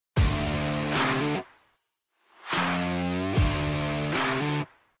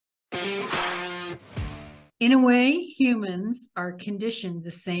In a way, humans are conditioned the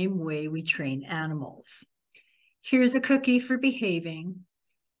same way we train animals. Here's a cookie for behaving.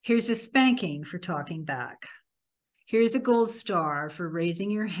 Here's a spanking for talking back. Here's a gold star for raising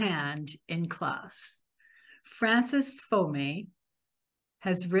your hand in class. Frances Fomai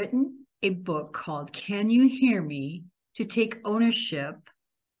has written a book called Can You Hear Me? To take ownership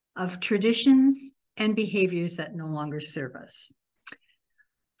of traditions and behaviors that no longer serve us.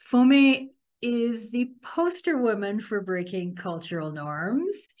 Fomai is the poster woman for breaking cultural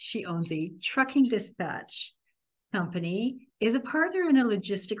norms. She owns a trucking dispatch company, is a partner in a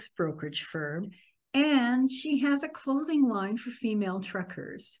logistics brokerage firm, and she has a clothing line for female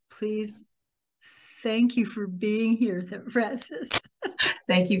truckers. Please, thank you for being here, Frances.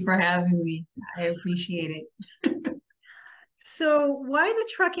 Thank you for having me. I appreciate it. So why the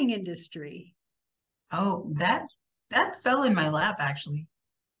trucking industry? Oh, that fell in my lap actually.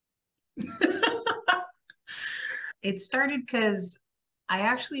 It started because I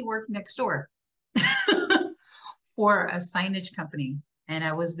actually worked next door for a signage company, and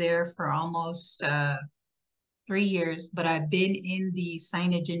I was there for almost 3 years, but I've been in the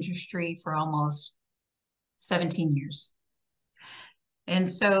signage industry for almost 17 years. And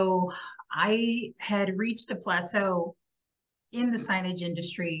so I had reached a plateau in the signage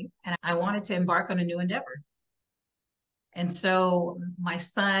industry, and I wanted to embark on a new endeavor. And so my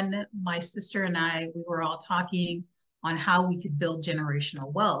son, my sister, and I, we were all talking on how we could build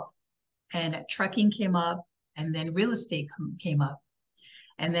generational wealth. And trucking came up, and then real estate came up.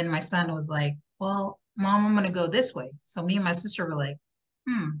 And then my son was like, well, Mom, I'm going to go this way. So me and my sister were like,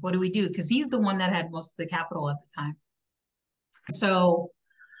 what do we do? Because he's the one that had most of the capital at the time. So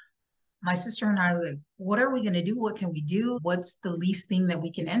my sister and I were like, what are we going to do? What can we do? What's the least thing that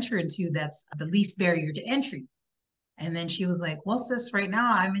we can enter into that's the least barrier to entry? And then she was like, well, sis, right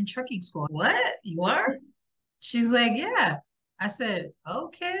now I'm in trucking school. What? You are? She's like, yeah. I said,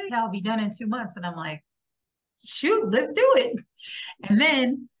 okay, I'll be done in 2 months. And I'm like, shoot, let's do it. And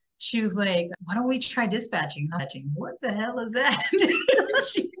then she was like, why don't we try dispatching? What the hell is that?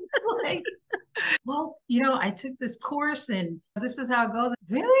 She's like, well, I took this course and this is how it goes.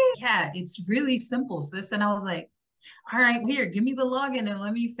 Really? Yeah, it's really simple, sis. And I was like, all right, here, give me the login and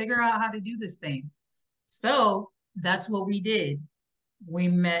let me figure out how to do this thing. So that's what we did. We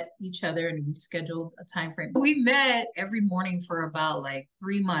met each other and we scheduled a time frame. We met every morning for about like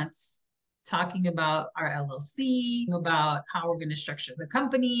 3 months, talking about our LLC, about how we're going to structure the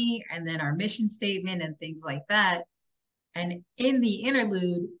company, and then our mission statement and things like that. And in the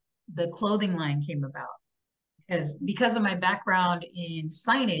interlude, the clothing line came about because of my background in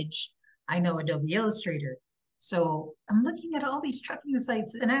signage, I know Adobe Illustrator. So I'm looking at all these trucking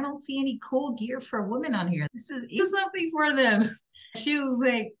sites and I don't see any cool gear for women on here. This is something for them. She was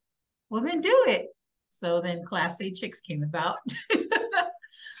like, well, then do it. So then Class A Chicks came about.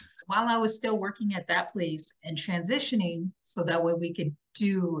 While I was still working at that place and transitioning so that way we could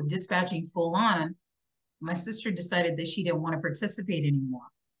do dispatching full on, my sister decided that she didn't want to participate anymore.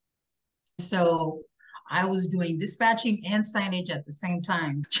 So I was doing dispatching and signage at the same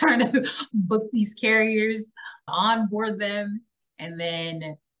time, trying to book these carriers, onboard them, and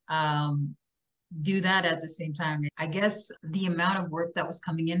then do that at the same time. I guess the amount of work that was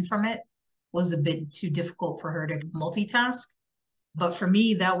coming in from it was a bit too difficult for her to multitask. But for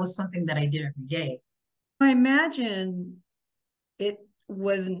me, that was something that I did every day. I imagine it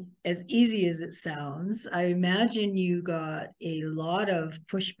wasn't as easy as it sounds. I imagine you got a lot of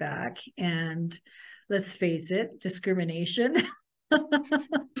pushback and, let's face it, discrimination.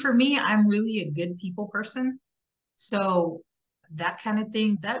 For me, I'm really a good people person. So that kind of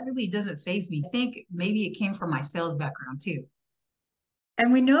thing, that really doesn't faze me. I think maybe it came from my sales background too.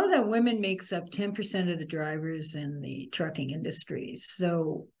 And we know that women makes up 10% of the drivers in the trucking industry.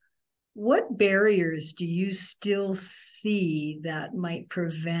 So what barriers do you still see that might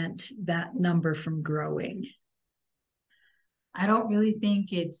prevent that number from growing? I don't really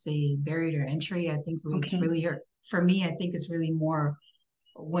think it's a barrier to entry. I think it's Okay. really, for me, I think it's really more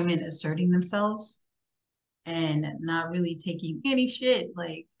women asserting themselves and not really taking any shit.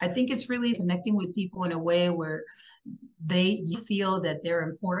 Like, I think it's really connecting with people in a way where you feel that they're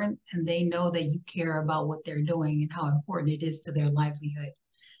important and they know that you care about what they're doing and how important it is to their livelihood.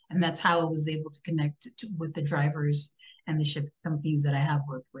 And that's how I was able to connect with the drivers and the shipping companies that I have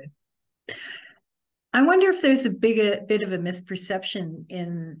worked with. I wonder if there's a bit of a misperception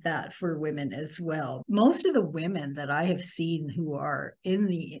in that for women as well. Most of the women that I have seen who are in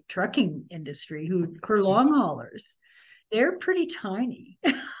the trucking industry, who are long haulers, they're pretty tiny.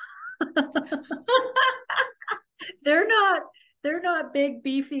 they're not they're not big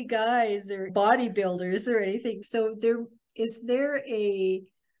beefy guys or bodybuilders or anything. So there a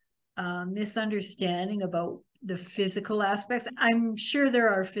misunderstanding about the physical aspects? I'm sure there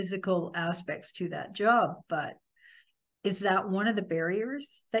are physical aspects to that job, but is that one of the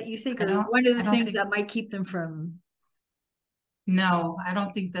barriers that you think, or one of the I don't things think, that might keep them from? no, I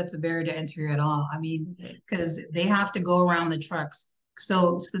don't think that's a barrier to entry at all. I mean, Okay. because they have to go around the trucks.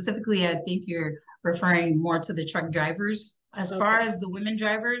 So specifically, I think you're referring more to the truck drivers. As far Okay. as the women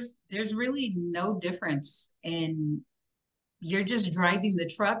drivers, there's really no difference in you're just driving the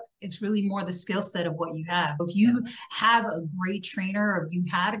truck. It's really more the skill set of what you have. If you have a great trainer or if you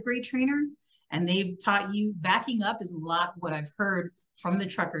had a great trainer and they've taught you, backing up is a lot what I've heard from the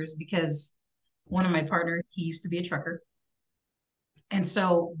truckers because one of my partners, he used to be a trucker. And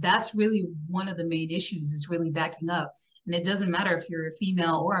so that's really one of the main issues is really backing up. And it doesn't matter if you're a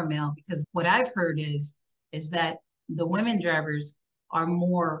female or a male, because what I've heard is that the women drivers are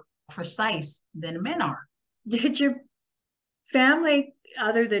more precise than men are. Did your family,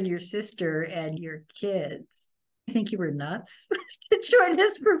 other than your sister and your kids, think you were nuts to join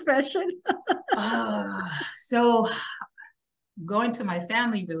this profession? So going to my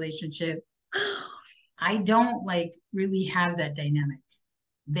family relationship, I don't like really have that dynamic.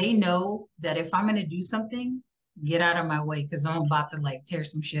 They know that if I'm gonna do something, get out of my way because I'm about to like tear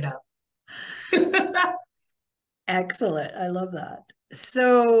some shit up. Excellent. I love that.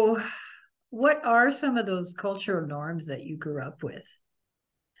 So, what are some of those cultural norms that you grew up with?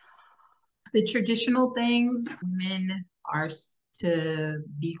 The traditional things, men are to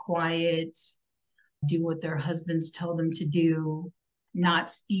be quiet, do what their husbands tell them to do, not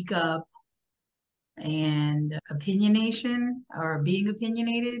speak up, and opinionation or being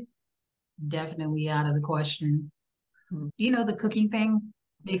opinionated, definitely out of the question. Hmm. You know, the cooking thing,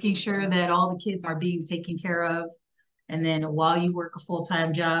 making sure that all the kids are being taken care of. And then while you work a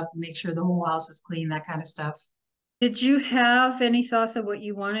full-time job, make sure the whole house is clean, that kind of stuff. Did you have any thoughts of what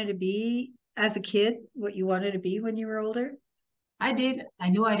you wanted to be as a kid, what you wanted to be when you were older? I did. I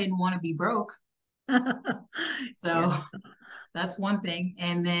knew I didn't want to be broke. Yeah. So that's one thing.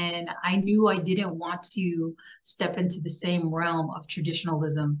 And then I knew I didn't want to step into the same realm of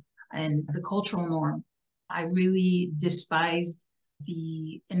traditionalism and the cultural norm. I really despised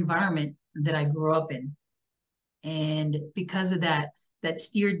the environment that I grew up in. And because of that, that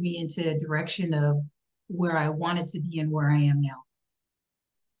steered me into a direction of where I wanted to be and where I am now.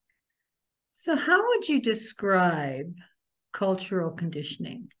 So, how would you describe cultural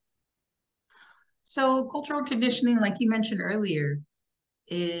conditioning? So, cultural conditioning, like you mentioned earlier,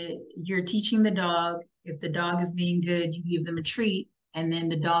 you're teaching the dog. If the dog is being good, you give them a treat, and then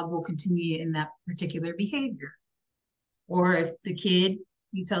the dog will continue in that particular behavior. Or if the kid,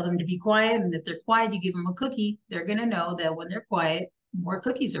 you tell them to be quiet, and if they're quiet, you give them a cookie, they're going to know that when they're quiet, more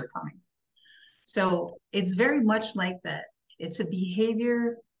cookies are coming. So it's very much like that. It's a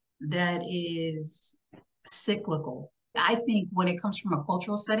behavior that is cyclical. I think when it comes from a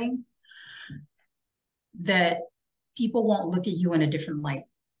cultural setting, that people won't look at you in a different light.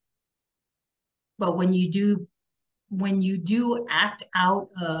 But when you do act out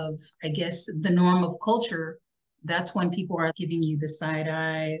of, I guess, the norm of culture, that's when people are giving you the side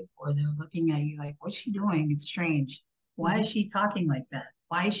eye or they're looking at you like, what's she doing? It's strange. Why is she talking like that?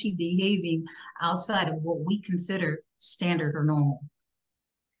 Why is she behaving outside of what we consider standard or normal?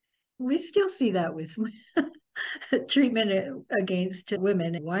 We still see that with treatment against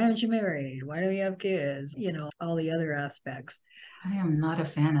women. Why aren't you married? Why don't you have kids? All the other aspects. I am not a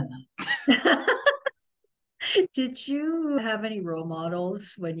fan of Did you have any role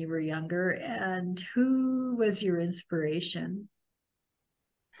models when you were younger? And who was your inspiration?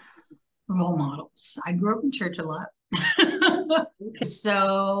 that. Role models. I grew up in church a lot. Okay.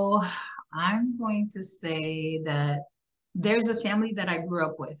 So I'm going to say that there's a family that I grew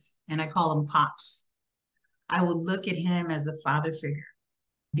up with, and I call them Pops. I would look at him as a father figure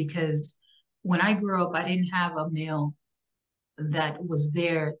because when I grew up, I didn't have a male that was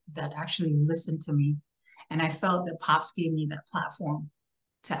there that actually listened to me. And I felt that Pops gave me that platform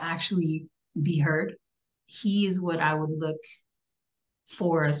to actually be heard. He is what I would look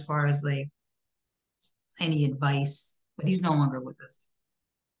for as far as like any advice, but he's no longer with us.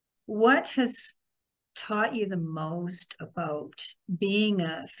 What has taught you the most about being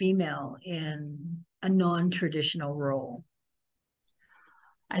a female in a non-traditional role?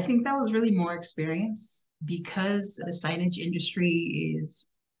 I think that was really more experience because the signage industry is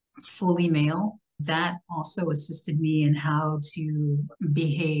fully male. That also assisted me in how to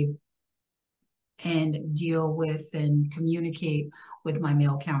behave and deal with and communicate with my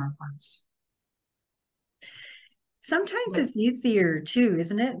male counterparts. Sometimes But it's easier too,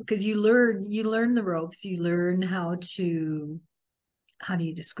 isn't it? Because you learn the ropes, you learn how do you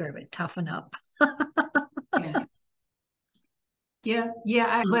describe it? Toughen up. yeah,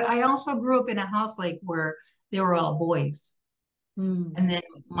 yeah. But I also grew up in a house like where they were all boys. Hmm. And then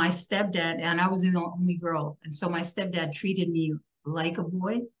my stepdad, and I was the only girl. And so my stepdad treated me like a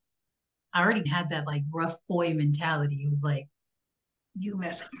boy. I already had that like rough boy mentality. It was like, you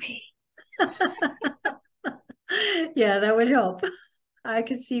mess with me. Yeah, that would help. I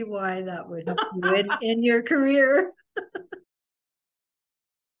can see why that would help you in your career.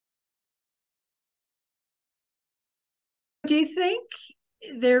 Do you think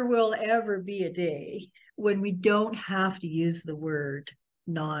there will ever be a day when we don't have to use the word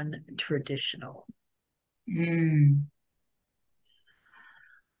non-traditional? Mm.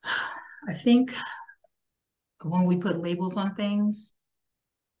 I think when we put labels on things,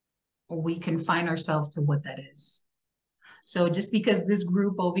 we confine ourselves to what that is. So just because this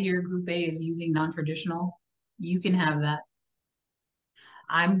group over here, group A, is using non-traditional, you can have that.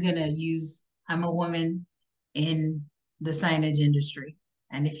 I'm a woman in the signage industry.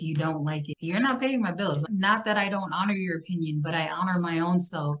 And if you don't like it, you're not paying my bills. Not that I don't honor your opinion, but I honor my own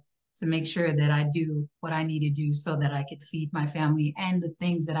self to make sure that I do what I need to do so that I could feed my family and the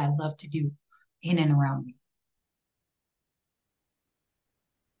things that I love to do in and around me.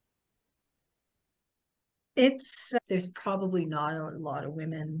 There's probably not a lot of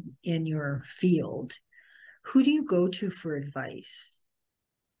women in your field. Who do you go to for advice?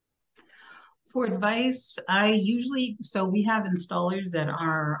 For advice, I usually, so we have installers that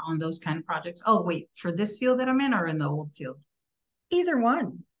are on those kind of projects. Oh, wait, for this field that I'm in or in the old field? Either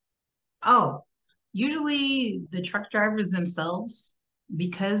one. Oh, usually the truck drivers themselves,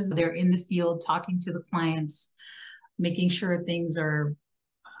 because they're in the field talking to the clients, making sure things are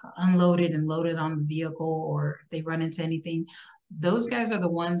unloaded and loaded on the vehicle, or if they run into anything, those guys are the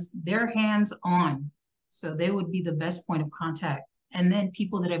ones, they're hands on. So they would be the best point of contact. And then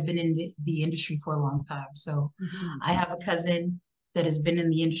people that have been in the industry for a long time. So Mhm. I have a cousin that has been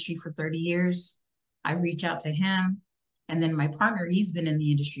in the industry for 30 years. I reach out to him. And then my partner, he's been in the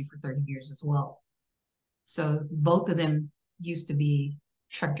industry for 30 years as well. So both of them used to be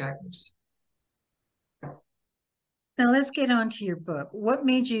truck drivers. Now let's get on to your book. What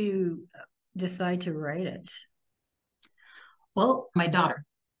made you decide to write it? Well, my daughter.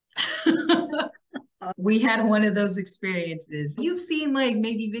 We had one of those experiences. You've seen like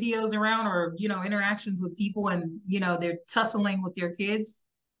maybe videos around or, interactions with people and, they're tussling with their kids.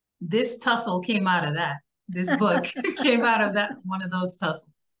 This tussle came out of that. This book came out of that, one of those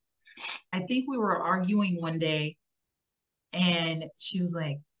tussles. I think we were arguing one day and she was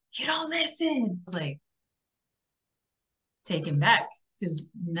like, you don't listen. I was like, taken back because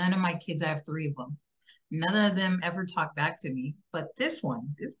none of my kids, I have three of them. None of them ever talk back to me, but this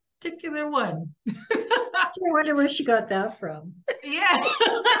particular one, I wonder where she got that from. yeah.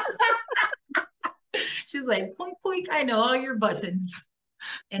 She's like, point, point, I know all your buttons.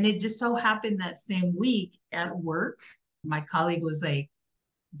 And it just so happened that same week at work, my colleague was like,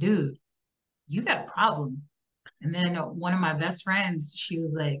 dude, you got a problem. And then one of my best friends, she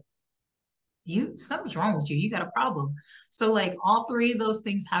was like, something's wrong with you. You got a problem. So like all three of those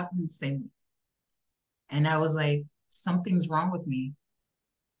things happened the same week. And I was like, something's wrong with me.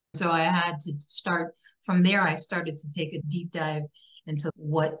 So I had to start from there. I started to take a deep dive into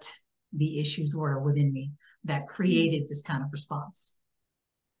what the issues were within me that created this kind of response.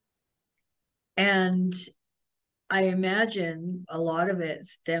 And I imagine a lot of it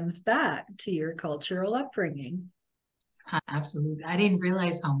stems back to your cultural upbringing. Absolutely. I didn't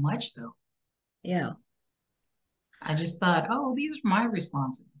realize how much though. Yeah. I just thought, oh, these are my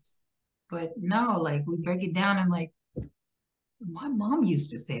responses. But no, like we break it down and like my mom used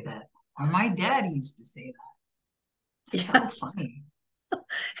to say that, or my dad used to say that. It's so Yeah. funny.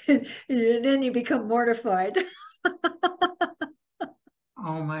 And then you become mortified.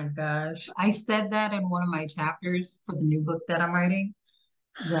 Oh my gosh. I said that in one of my chapters for the new book that I'm writing,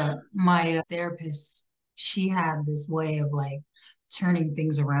 that my therapist, she had this way of like turning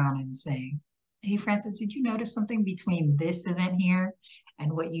things around and saying, hey, Francis, did you notice something between this event here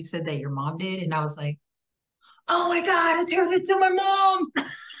and what you said that your mom did? And I was like, oh my God, I turned it to my mom.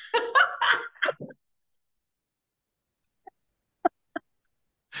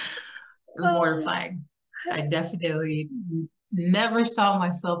 Oh, Mortifying. I definitely never saw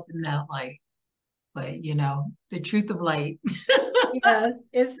myself in that light, but the truth of light. yes,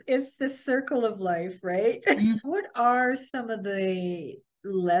 it's the circle of life, right? What are some of the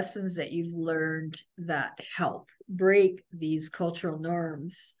lessons that you've learned that help break these cultural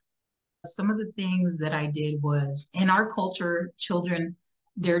norms? Some of the things that I did was in our culture, children,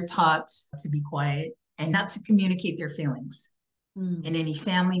 they're taught to be quiet and not to communicate their feelings in any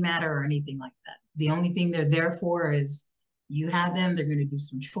family matter or anything like that. The only thing they're there for is you have them, they're going to do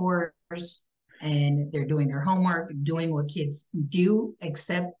some chores and they're doing their homework, doing what kids do,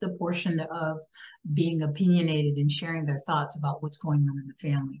 except the portion of being opinionated and sharing their thoughts about what's going on in the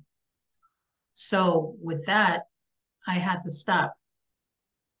family. So with that, I had to stop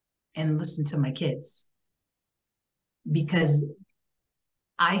and listen to my kids because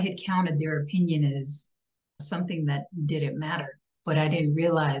I had counted their opinion as something that didn't matter, but I didn't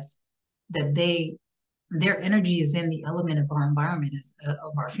realize that their energy is in the element of our environment,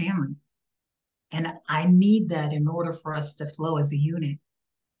 of our family. And I need that in order for us to flow as a unit.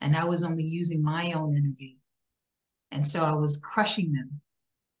 And I was only using my own energy. And so I was crushing them.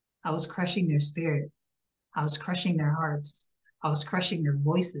 I was crushing their spirit. I was crushing their hearts. I was crushing their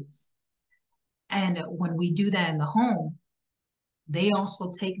voices. And when we do that in the home, they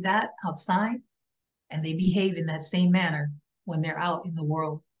also take that outside and they behave in that same manner when they're out in the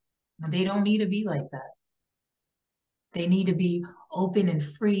world. And they don't need to be like that. They need to be open and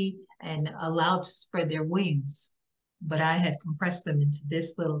free and allowed to spread their wings. But I had compressed them into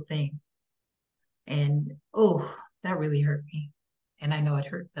this little thing. And oh, that really hurt me. And I know it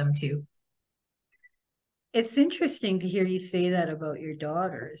hurt them too. It's interesting to hear you say that about your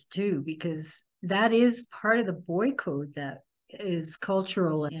daughters too, because that is part of the boy code that is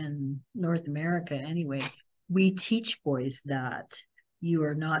cultural in North America anyway. We teach boys that you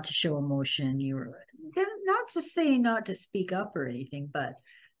are not to show emotion. You are not to say not to speak up or anything, but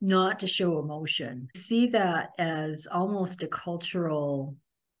not to show emotion. See that as almost a cultural,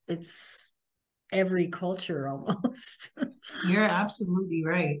 it's every culture almost. You're absolutely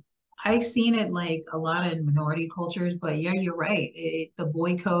right. I've seen it like a lot in minority cultures, but yeah, you're right. The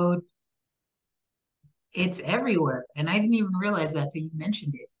boy code, it's everywhere. And I didn't even realize that till you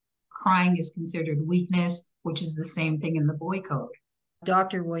mentioned it. Crying is considered weakness, which is the same thing in the boy code.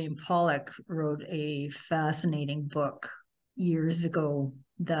 Dr. William Pollack wrote a fascinating book years ago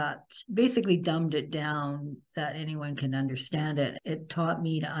that basically dumbed it down that anyone can understand it. It taught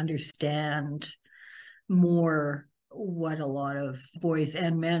me to understand more what a lot of boys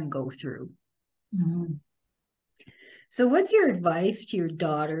and men go through. Mm-hmm. So, what's your advice to your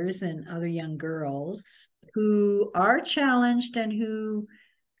daughters and other young girls who are challenged and who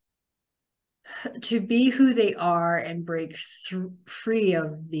to be who they are and break free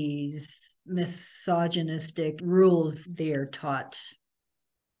of these misogynistic rules they are taught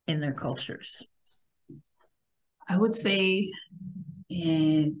in their cultures? I would say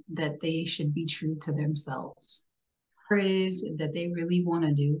that they should be true to themselves. Whatever it is that they really want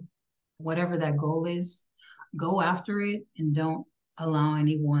to do, whatever that goal is, go after it and don't allow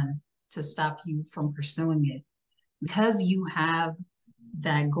anyone to stop you from pursuing it. Because you have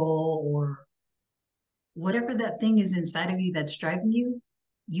that goal or whatever that thing is inside of you that's driving you,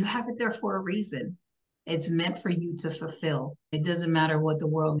 you have it there for a reason. It's meant for you to fulfill. It doesn't matter what the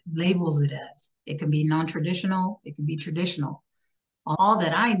world labels it as. It can be non-traditional, it can be traditional. All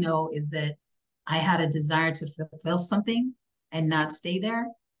that I know is that I had a desire to fulfill something and not stay there.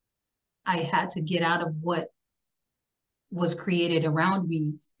 I had to get out of what was created around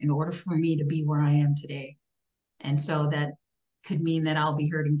me in order for me to be where I am today. And so that could mean that I'll be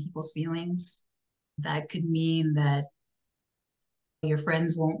hurting people's feelings. That could mean that your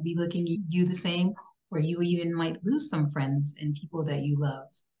friends won't be looking at you the same, or you even might lose some friends and people that you love.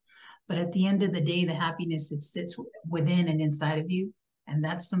 But at the end of the day, the happiness, it sits within and inside of you. And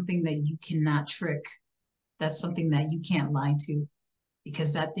that's something that you cannot trick. That's something that you can't lie to,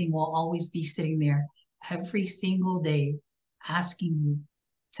 because that thing will always be sitting there every single day asking you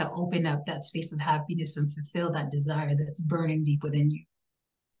to open up that space of happiness and fulfill that desire that's burning deep within you.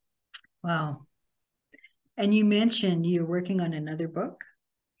 Wow. And you mentioned you're working on another book?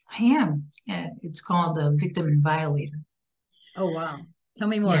 I am. Yeah, it's called The Victim and Violator. Oh, wow. Tell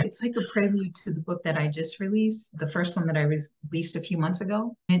me more. Yeah, it's like a prelude to the book that I just released, the first one that I released a few months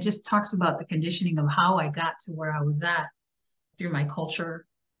ago. It just talks about the conditioning of how I got to where I was at through my culture,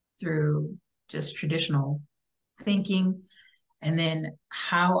 through just traditional thinking, and then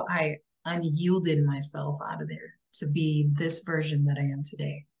how I unyielded myself out of there to be this version that I am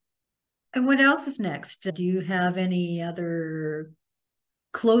today. And what else is next? Do you have any other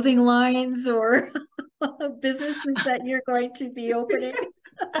clothing lines or businesses that you're going to be opening?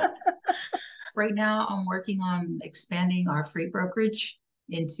 Right now, I'm working on expanding our freight brokerage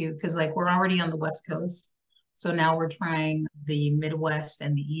into, because like we're already on the West Coast. So now we're trying the Midwest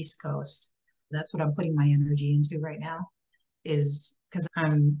and the East Coast. That's what I'm putting my energy into right now, is because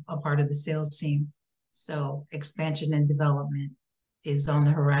I'm a part of the sales team. So expansion and development is on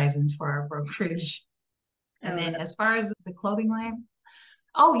the horizons for our brokerage. And then as far as the clothing line,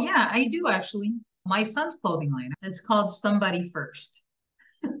 oh yeah, I do actually. My son's clothing line. It's called Somebody First.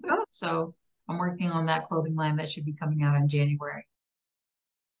 Oh. So I'm working on that clothing line that should be coming out in January.